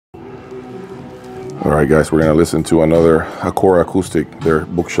All right, guys, we're gonna listen to another Acora acoustic, their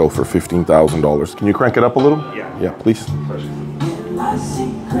bookshelf for $15,000. Can you crank it up a little? Yeah. Yeah, please.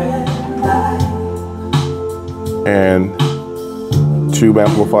 And tube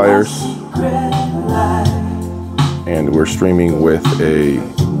amplifiers. And we're streaming with a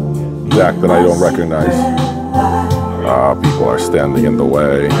jack that I don't recognize. People are standing in the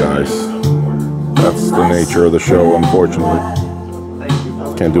way, guys. That's the nature of the show, unfortunately.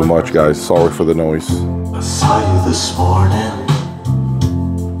 Can't do much, guys. Sorry for the noise. I saw you this morning.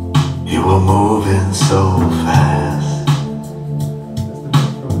 You were moving so fast.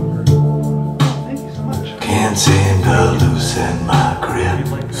 Can't seem to loosen my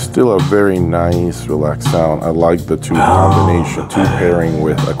grip. Still a very nice, relaxed sound. I like the tube combination, tube pairing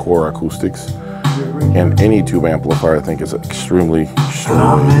with Acora Acoustics. And any tube amplifier, I think, is extremely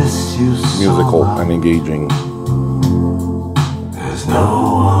musical and engaging. There's no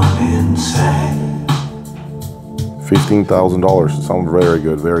one inside. $15,000. Sounds very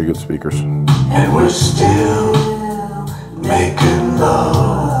good speakers. And we're still making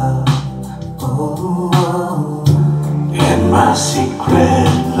love in my secret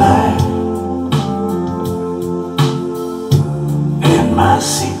life. In my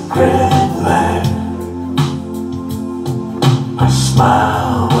secret life. I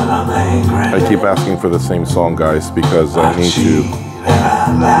smile when I'm angry. I keep asking for the same song, guys, because I need to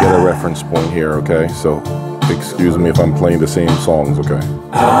get a reference point here, okay? So excuse me if I'm playing the same songs, okay?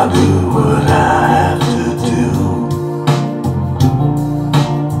 I'll do what I have to do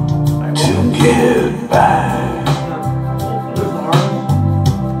to get back.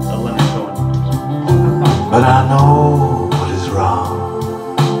 But I know what is wrong.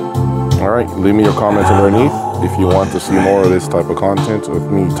 All right, leave me your comments underneath if you want to see more of this type of content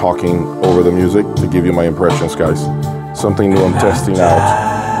of me talking over the music to give you my impressions, guys. Something new I'm testing out.